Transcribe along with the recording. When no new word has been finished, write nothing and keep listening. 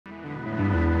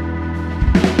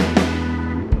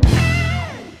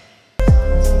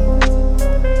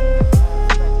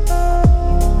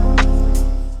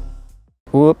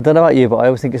Well, I don't know about you, but I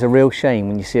always think it's a real shame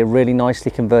when you see a really nicely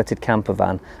converted camper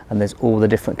van and there's all the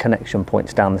different connection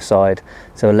points down the side.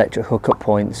 So electric hookup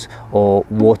points or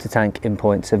water tank in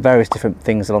points, so various different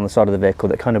things on the side of the vehicle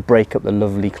that kind of break up the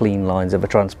lovely clean lines of a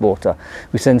transporter.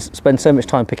 We spend so much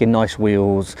time picking nice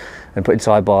wheels and putting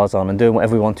sidebars on and doing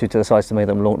whatever we want to the sides to make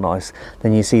them look nice.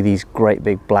 Then you see these great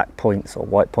big black points or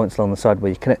white points along the side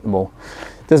where you connect them all.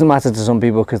 It doesn't matter to some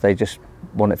people because they just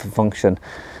want it for function.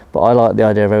 But I like the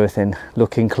idea of everything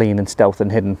looking clean and stealth and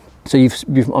hidden. So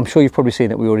I'm sure you've probably seen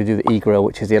that we already do the e-grille,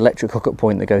 which is the electric hookup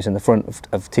point that goes in the front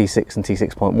of T6 and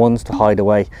T6.1s to hide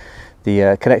away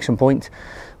the connection point.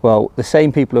 Well, the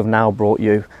same people have now brought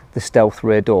you the stealth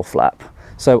rear door flap.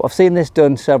 So I've seen this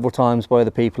done several times by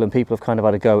other people, and people have kind of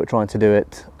had a go at trying to do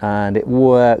it, and it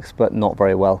works, but not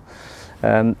very well.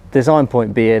 Design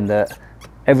point being that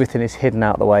everything is hidden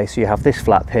out the way, so you have this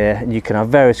flap here, and you can have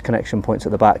various connection points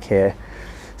at the back here.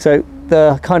 So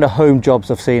the kind of home jobs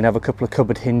I've seen have a couple of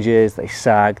cupboard hinges, they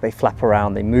sag, they flap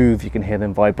around, they move, you can hear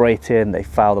them vibrating, they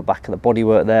foul the back of the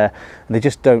bodywork there, and they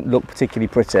just don't look particularly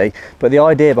pretty. But the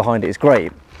idea behind it is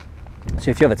great.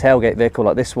 So if you have a tailgate vehicle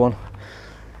like this one,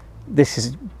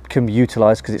 can be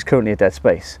utilised because it's currently a dead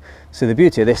space. So the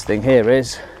beauty of this thing here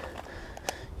is,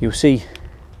 you'll see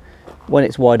when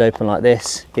it's wide open like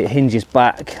this, it hinges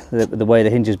back the way the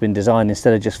hinge has been designed.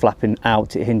 Instead of just flapping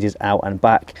out, it hinges out and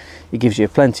back. It gives you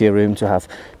plenty of room to have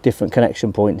different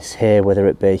connection points here, whether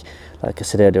it be, like I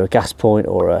said earlier, a gas point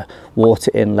or a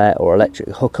water inlet or electric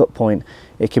hookup point.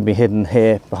 It can be hidden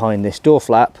here behind this door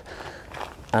flap,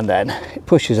 and then it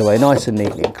pushes away nice and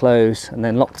neatly and closed, and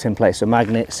then locked in place with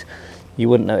magnets. You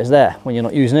wouldn't know it's there when you're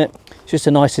not using it. It's just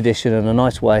a nice addition and a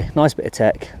nice way, nice bit of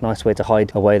tech, nice way to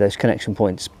hide away those connection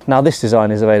points. Now this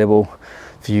design is available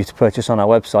for you to purchase on our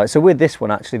website. So with this one,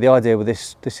 actually, the idea with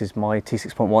this is my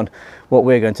T6.1, what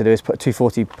we're going to do is put a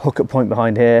 240 hookup point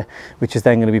behind here, which is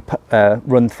then going to be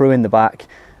run through in the back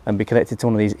and be connected to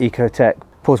one of these Ecotech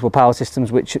portable power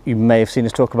systems, which you may have seen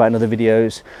us talk about in other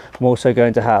videos. I'm also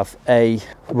going to have a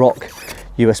ROC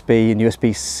USB and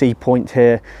USB-C point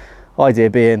here. Idea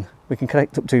being, we can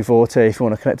connect up 240 if you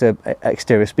want to connect an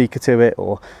exterior speaker to it,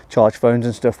 or charge phones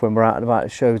and stuff when we're out and about.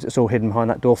 It shows it's all hidden behind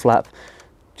that door flap,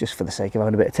 just for the sake of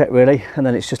having a bit of tech really, and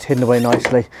then it's just hidden away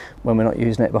nicely when we're not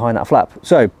using it behind that flap.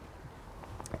 So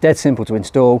dead simple to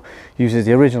install, uses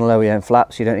the original OEM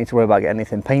flaps, you don't need to worry about getting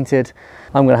anything painted.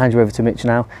 I'm going to hand you over to Mitch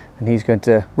now, and he's going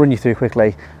to run you through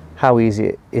quickly how easy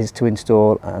it is to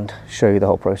install and show you the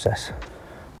whole process.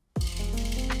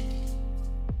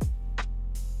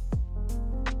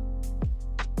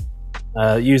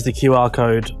 Use the QR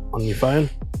code on your phone,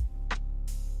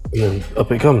 and then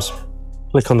up it comes.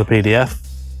 Click on the PDF,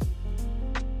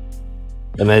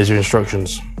 and there's your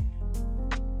instructions.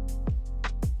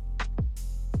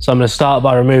 So I'm going to start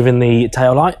by removing the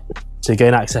tail light to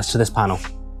gain access to this panel.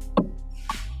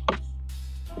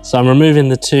 So I'm removing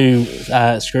the two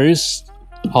screws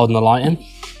holding the light in.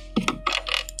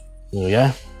 There we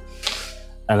go.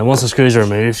 And then once the screws are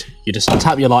removed, you just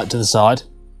tap your light to the side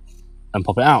and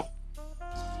pop it out.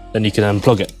 Then you can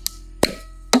unplug it.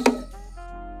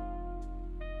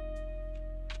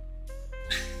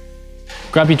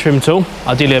 Grab your trim tool,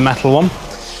 ideally a metal one,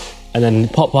 and then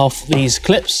pop off these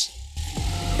clips.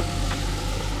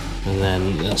 And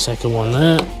then the second one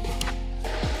there.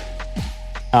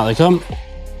 Out they come.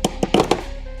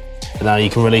 And now you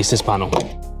can release this panel.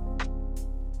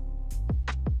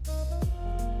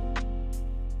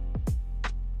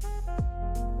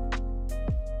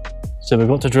 So we've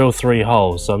got to drill 3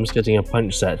 holes, so I'm just getting a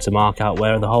punch set to mark out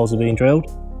where the holes are being drilled.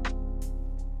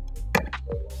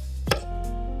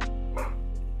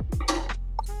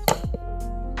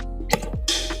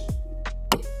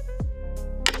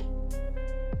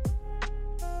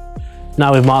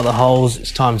 Now we've marked the holes,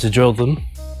 it's time to drill them.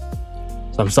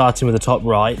 So I'm starting with the top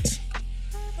right.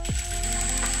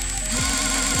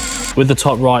 With the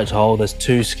top right hole, there's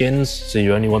 2 skins, so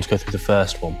you only want to go through the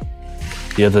first one.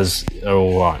 The others are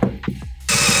all right.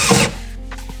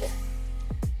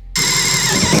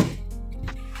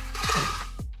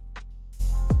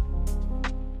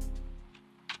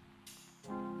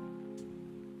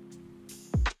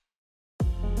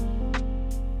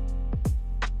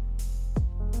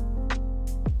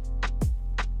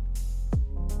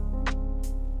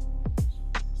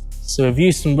 So we've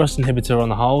used some rust inhibitor on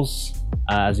the holes,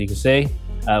 as you can see.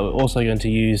 We're also going to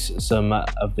use some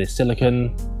of the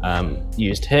silicone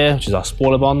used here, which is our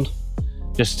spoiler bond,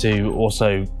 just to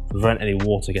also prevent any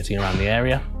water getting around the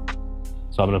area.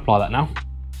 So I'm going to apply that now.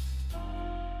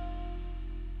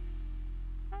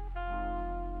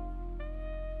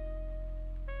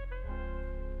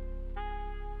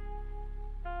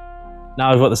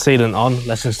 Now we've got the sealant on,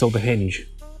 let's install the hinge.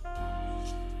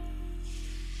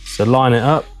 So line it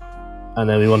up, and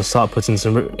then we want to start putting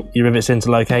some rivets in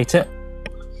to locate it,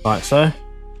 like so.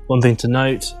 One thing to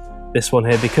note, this one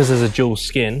here, because there's a dual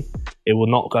skin, it will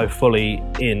not go fully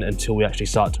in until we actually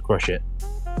start to crush it.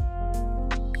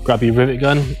 Grab your rivet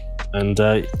gun and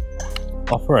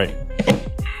operate.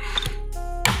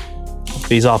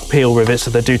 These are peel rivets,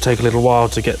 so they do take a little while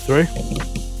to get through.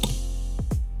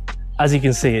 As you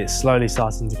can see, it's slowly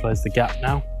starting to close the gap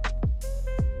now.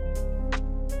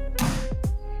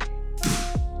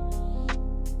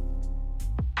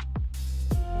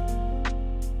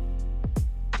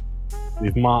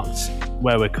 We've marked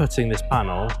where we're cutting this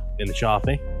panel in the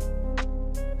Sharpie.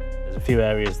 There's a few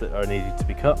areas that are needed to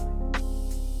be cut.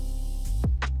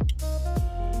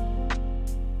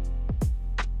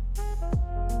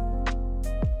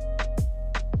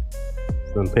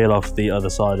 So then peel off the other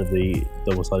side of the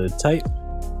double-sided tape.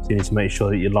 So you need to make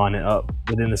sure that you line it up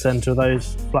within the center of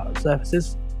those flat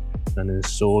surfaces. Then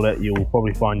install it. You'll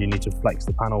probably find you need to flex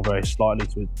the panel very slightly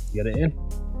to get it in.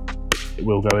 It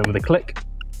will go in with a click.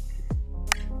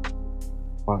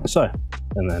 Like so,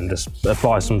 and then just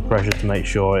apply some pressure to make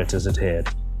sure it is adhered.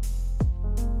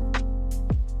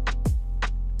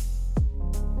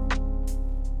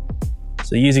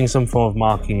 So using some form of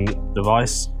marking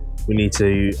device, we need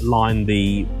to line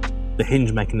the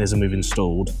hinge mechanism we've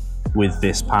installed with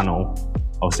this panel.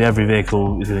 Obviously every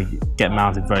vehicle is going to get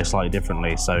mounted very slightly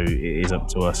differently, so it is up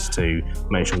to us to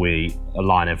make sure we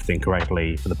align everything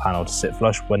correctly for the panel to sit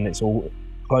flush when it's all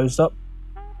closed up.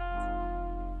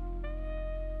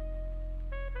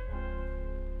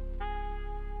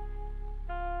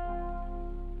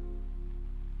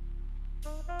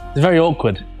 It's very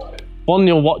awkward. One,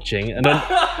 you're watching, and then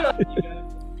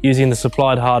using the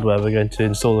supplied hardware, we're going to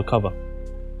install the cover.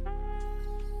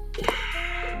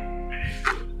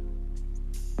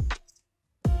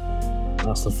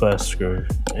 That's the first screw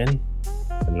in,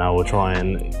 and now we'll try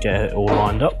and get it all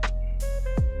lined up.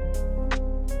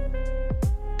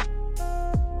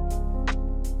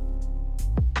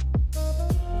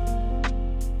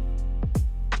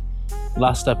 The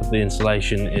last step of the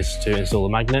installation is to install the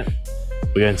magnet.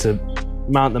 We're going to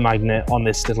mount the magnet on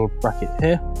this little bracket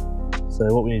here.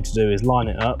 So what we need to do is line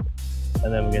it up,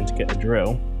 and then we're going to get a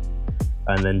drill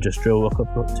and then just drill a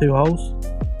couple of 2 holes.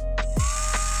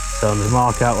 So I'm going to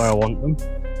mark out where I want them.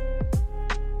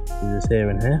 Do this here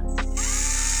and here.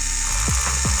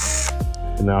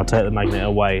 And then I'll take the magnet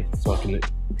away so I can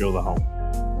drill the hole.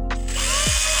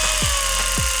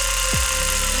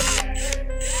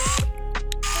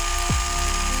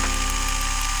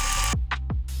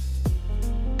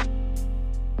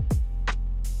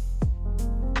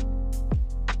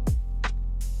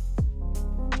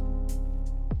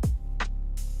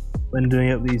 When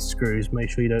doing up these screws, make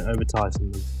sure you don't over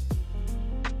tighten them.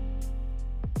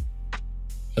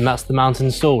 And that's the mount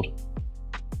installed.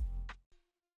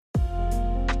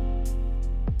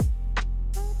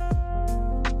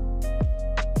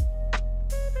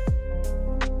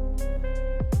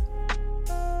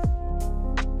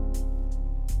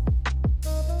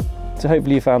 So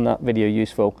hopefully you found that video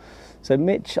useful. So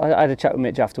Mitch, I had a chat with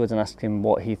Mitch afterwards and asked him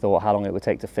what he thought, how long it would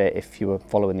take to fit if you were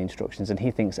following the instructions, and he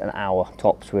thinks an hour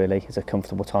tops really is a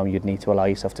comfortable time you'd need to allow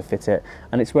yourself to fit it,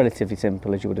 and it's relatively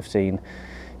simple, as you would have seen.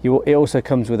 It also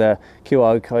comes with a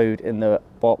QR code in the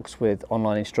box with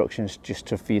online instructions just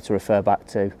for you to refer back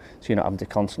to, so you're not having to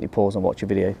constantly pause and watch a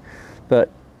video.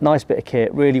 But nice bit of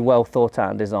kit, really well thought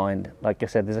out and designed. Like I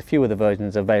said, there's a few other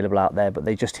versions available out there, but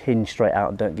they just hinge straight out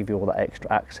and don't give you all that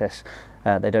extra access.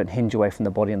 They don't hinge away from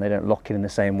the body and they don't lock in the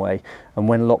same way. And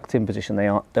when locked in position, they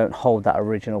don't hold that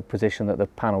original position that the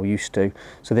panel used to.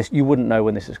 So you wouldn't know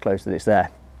when this is closed that it's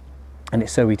there. And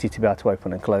it's so easy to be able to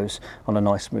open and close on a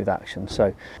nice smooth action.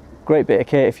 So great bit of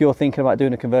kit. If you're thinking about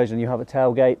doing a conversion, you have a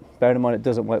tailgate. Bear in mind it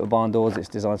doesn't work with barn doors. It's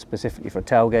designed specifically for a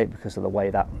tailgate because of the way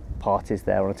that part is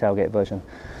there on a tailgate version.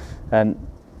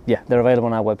 Yeah, they're available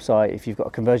on our website. If you've got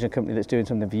a conversion company that's doing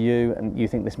something for you and you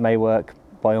think this may work,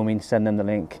 by all means send them the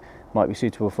link. Might be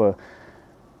suitable for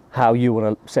how you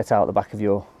want to set out the back of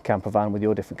your camper van with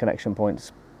your different connection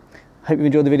points. Hope you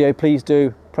enjoyed the video. Please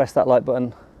do press that like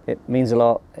button. It means a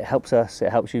lot. It helps us. It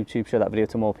helps YouTube show that video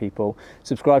to more people.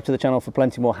 Subscribe to the channel for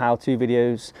plenty more how-to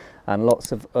videos and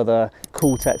lots of other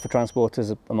cool tech for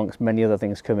transporters, amongst many other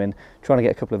things coming. Trying to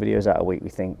get a couple of videos out a week we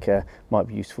think might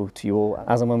be useful to you all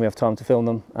as and when we have time to film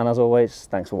them. And as always,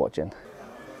 thanks for watching.